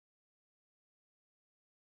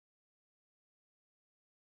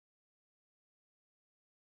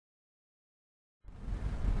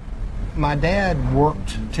My dad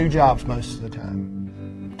worked 2 jobs most of the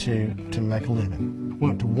time to make a living.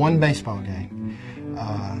 Went to 1 baseball game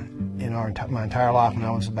in my entire life when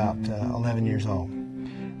I was about 11 years old.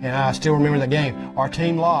 And I still remember that game. Our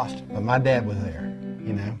team lost, but my dad was there,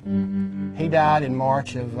 you know. He died in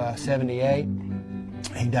March of '78.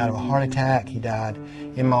 He died of a heart attack. He died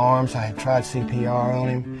in my arms. I had tried CPR on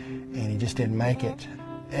him, and he just didn't make it.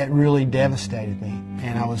 It really devastated me,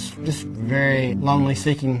 and I was just very lonely,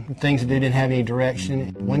 seeking things to do, didn't have any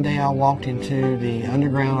direction. One day I walked into the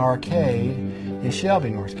underground arcade in Shelby,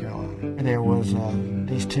 North Carolina. There was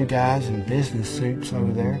these 2 guys in business suits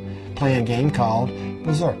over there playing a game called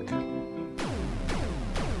Berserk.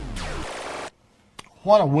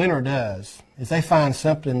 What a winner does is they find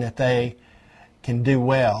something that they can do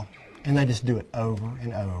well, and they just do it over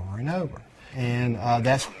and over and over. And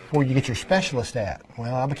that's where you get your specialist at.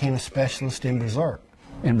 Well, I became a specialist in Berserk.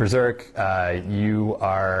 In Berserk, you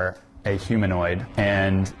are a humanoid,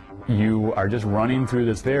 and you are just running through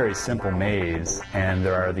this very simple maze, and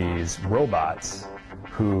there are these robots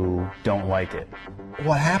who don't like it.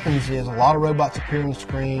 What happens is a lot of robots appear on the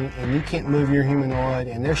screen, and you can't move your humanoid,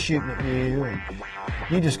 and they're shooting at you, and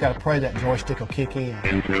you just got to pray that joystick will kick in.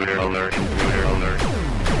 Intruder alert, intruder alert.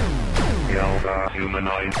 Yelda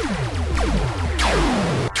humanoid.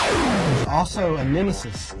 There's also a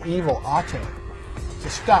nemesis, evil Otto. It's a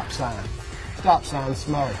stop sign. Stop sign,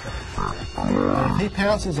 smiley face. And if he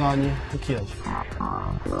pounces on you, he kills you.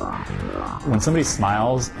 When somebody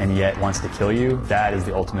smiles and yet wants to kill you, that is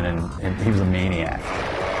the ultimate, and he was a maniac.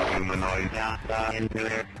 In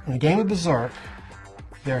the game of Berserk,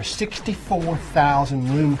 there are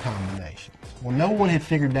 64,000 room combinations. Well, no one had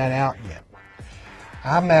figured that out yet.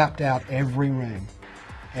 I mapped out every room,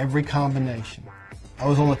 every combination. I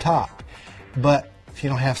was on the top. But if you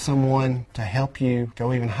don't have someone to help you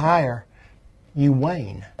go even higher, you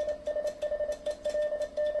wane.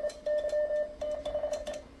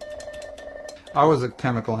 I was a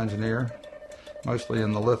chemical engineer, mostly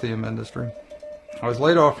in the lithium industry. I was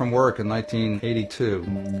laid off from work in 1982.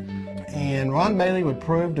 And Ron Bailey would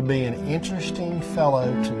prove to be an interesting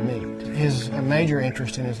fellow to meet. His major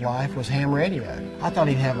interest in his life was ham radio. I thought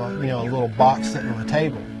he'd have a little box sitting on the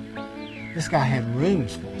table. This guy had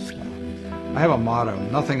rooms full of stuff. I have a motto,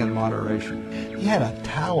 nothing in moderation. He had a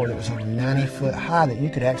tower that was over 90 foot high that you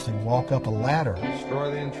could actually walk up a ladder.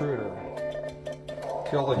 Destroy the intruder.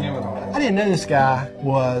 Kill the humanoid. I didn't know this guy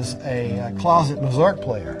was a closet Berserk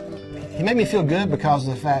player. He made me feel good because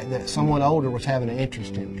of the fact that someone older was having an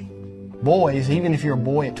interest in me. Boys, even if you're a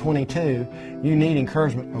boy at 22, you need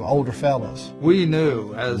encouragement from older fellows. We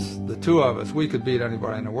knew, as the 2 of us, we could beat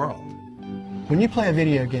anybody in the world. When you play a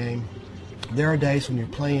video game, there are days when you're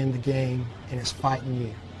playing the game and it's fighting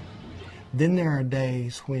you. Then there are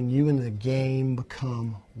days when you and the game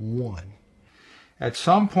become one. At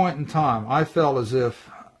some point in time, I felt as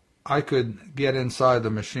if I could get inside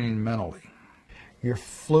the machine mentally. You're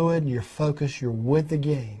fluid, you're focused, you're with the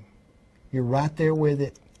game. You're right there with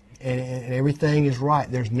it, and everything is right.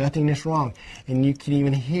 There's nothing that's wrong. And you can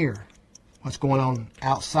even hear what's going on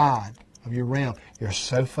outside of your realm. You're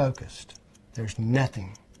so focused. There's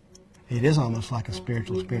nothing. It is almost like a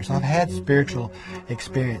spiritual experience. I've had spiritual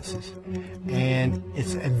experiences, and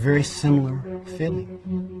it's a very similar feeling.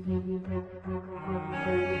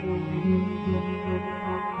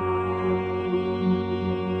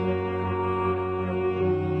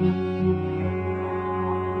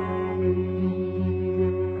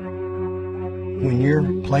 When you're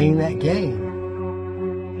playing that game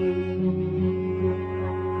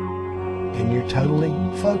and you're totally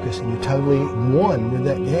focused and you're totally one with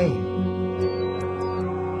that game,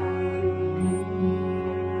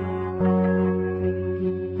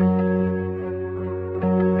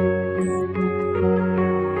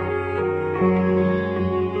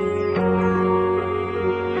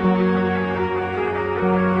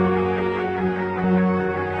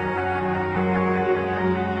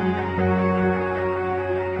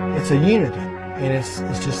 it's a unity, and it's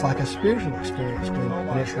just like a spiritual experience,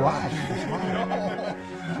 and it's right. It's right.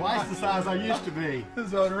 Twice the size I used to be. This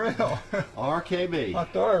is unreal. RKB. I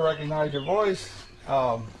thought I recognized your voice.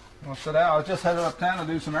 Well, sit down. I was just headed uptown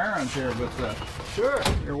to do some errands here, but Sure.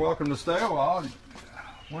 you're welcome to stay a while.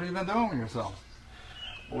 What have you been doing with yourself?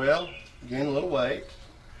 Well, gain a little weight.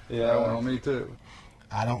 Yeah, well, me too.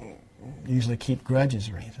 I don't usually keep grudges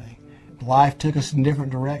or anything. Life took us in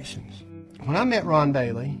different directions. When I met Ron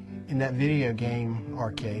Bailey in that video game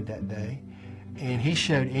arcade that day, and he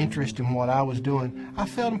showed interest in what I was doing, I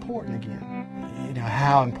felt important again. You know,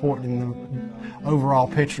 how important in the overall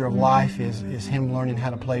picture of life is him learning how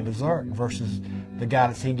to play Berserk versus the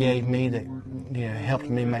guidance he gave me that helped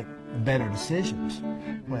me make better decisions.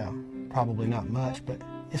 Well, probably not much, but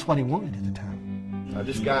it's what he wanted at the time.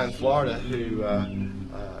 This guy in Florida who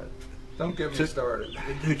Don't get me started.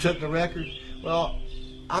 who took the record, well,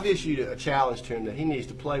 I've issued a challenge to him that he needs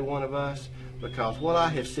to play one of us, because what I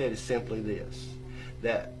have said is simply this,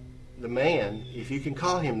 that the man, if you can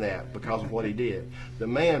call him that because of what he did, the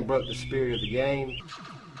man broke the spirit of the game.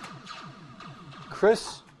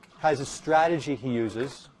 Chris has a strategy he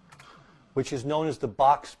uses, which is known as the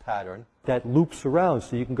box pattern, that loops around,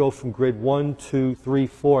 so you can go from grid 1, 2, 3,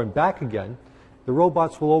 4, and back again. The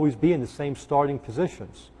robots will always be in the same starting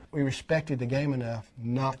positions. We respected the game enough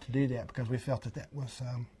not to do that because we felt that that was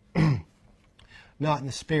not in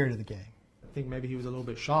the spirit of the game. I think maybe he was a little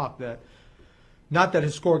bit shocked that, not that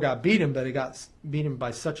his score got beaten, but it got beaten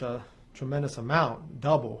by such a tremendous amount,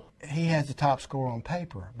 double. He has the top score on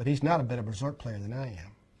paper, but he's not a better Berserk player than I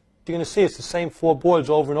am. You're going to see it's the same 4 boards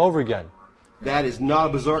over and over again. That is not a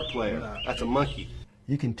Berserk player. That's a monkey.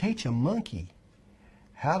 You can teach a monkey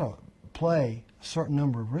how to play a certain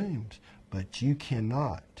number of rooms, but you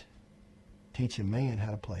cannot teach a man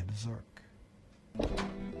how to play Berserk.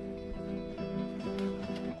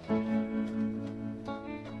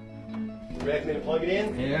 Ready for me to plug it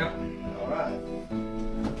in? Yeah. All right.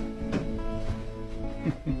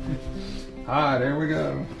 Ah, there we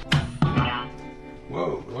go.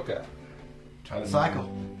 Whoa, look at it. Trying to cycle.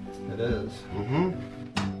 It is. Mm-hmm.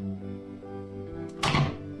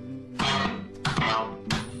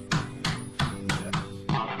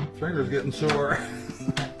 Finger's getting sore.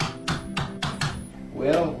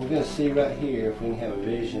 Well, we're going to see right here if we can have a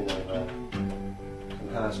vision of some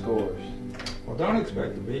high scores. Well, don't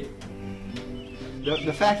expect to beat.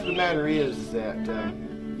 The fact of the matter is that,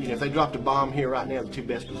 you know, if they dropped a bomb here right now, the 2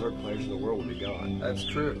 best Berserk players in the world would be gone. That's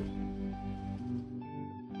true.